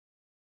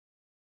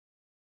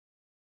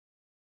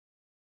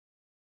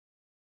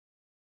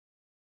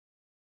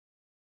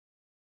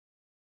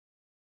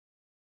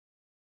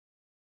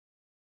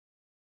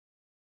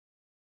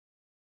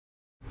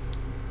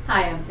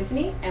Hi, I'm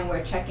Tiffany, and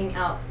we're checking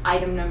out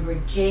item number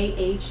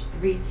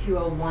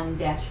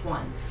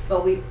JH3201-1,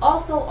 but we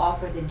also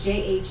offer the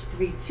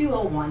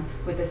JH3201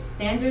 with a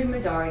standard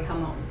Midari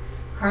Hamon.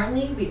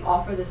 Currently, we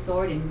offer the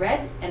sword in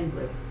red and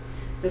blue.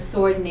 The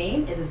sword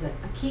name is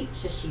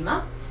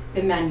Akitsushima.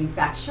 The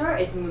manufacturer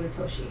is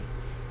Munetoshi.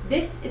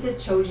 This is a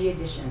Choji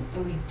edition,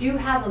 and we do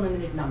have a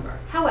limited number.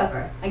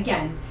 However,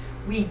 again,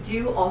 we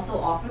do also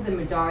offer the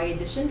Midari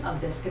edition of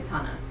this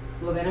katana.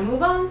 We're going to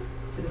move on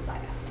to the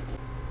saya.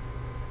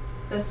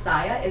 The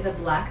saya is a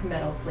black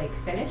metal flake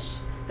finish.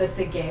 The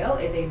sageo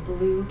is a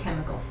blue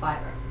chemical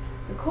fiber.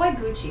 The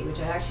koiguchi, which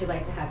I'd actually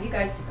like to have you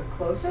guys take a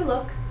closer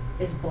look,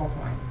 is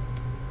bullhorn.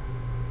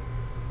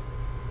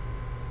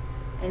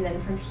 And then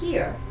from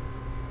here,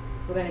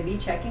 we're going to be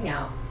checking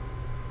out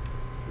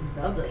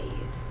the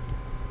blade.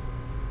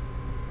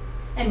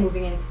 And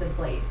moving into the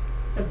blade.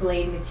 The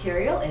blade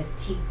material is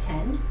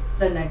T10.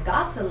 The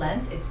nagasa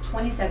length is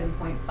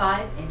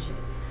 27.5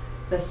 inches.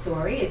 The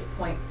sori is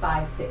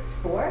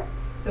 0.564.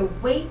 The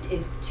weight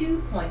is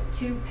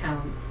 2.2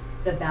 pounds.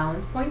 The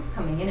balance points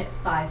coming in at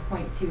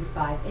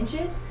 5.25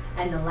 inches,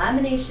 and the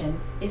lamination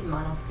is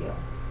monosteel.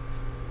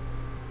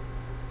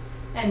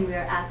 And we're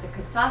at the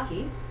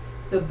kasaki.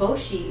 The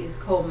boshi is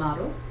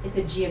komaru. It's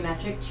a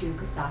geometric chu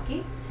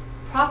kasaki.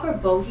 Proper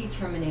bohi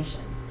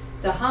termination.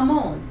 The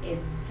hamon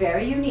is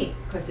very unique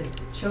because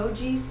it's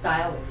choji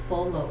style with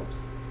full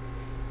lobes.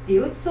 The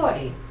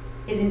utsori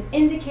is an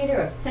indicator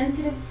of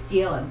sensitive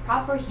steel and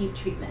proper heat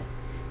treatment.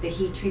 The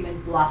heat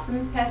treatment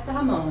blossoms past the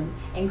hamon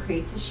and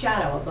creates a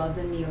shadow above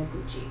the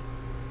mioguchi.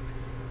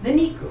 The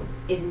niku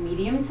is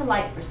medium to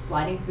light for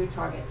sliding through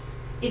targets.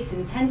 Its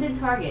intended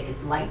target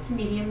is light to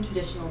medium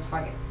traditional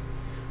targets.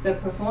 The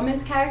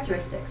performance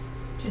characteristics: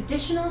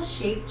 traditional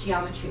shaped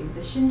geometry with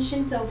a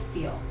Shinto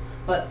feel,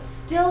 but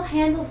still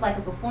handles like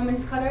a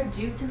performance cutter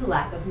due to the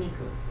lack of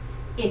niku.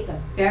 It's a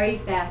very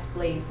fast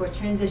blade for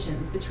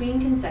transitions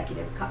between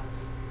consecutive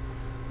cuts.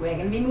 We're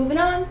going to be moving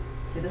on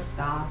to the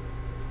ska.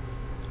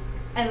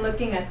 And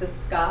looking at the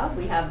ska,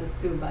 we have the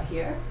suba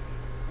here,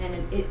 and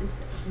it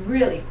is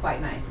really quite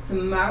nice. It's a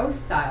maru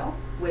style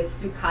with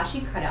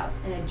tsukashi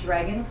cutouts and a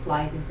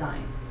dragonfly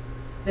design.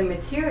 The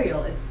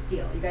material is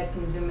steel. You guys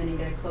can zoom in and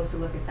get a closer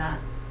look at that.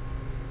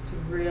 It's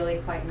really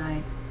quite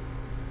nice.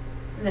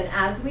 And then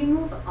as we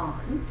move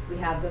on, we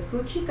have the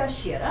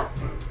fuchikashira,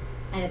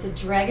 and it's a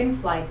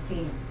dragonfly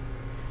theme.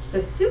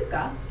 The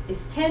suka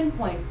is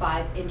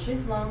 10.5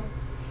 inches long.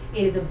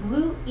 It is a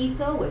blue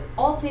ito with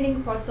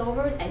alternating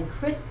crossovers and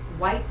crisp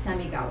white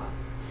samigawa.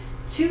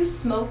 2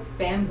 smoked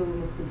bamboo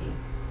mukugi.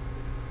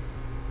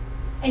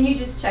 And you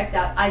just checked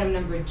out item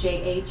number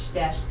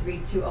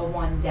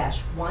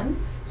JH-3201-1,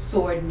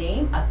 sword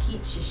name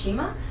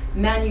Akitsushima,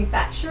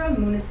 manufacturer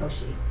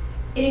Munetoshi.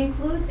 It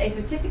includes a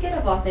certificate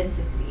of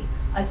authenticity,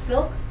 a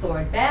silk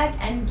sword bag,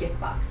 and gift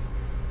box.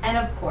 And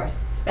of course,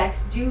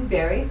 specs do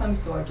vary from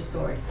sword to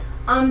sword.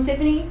 I'm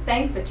Tiffany,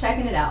 thanks for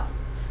checking it out.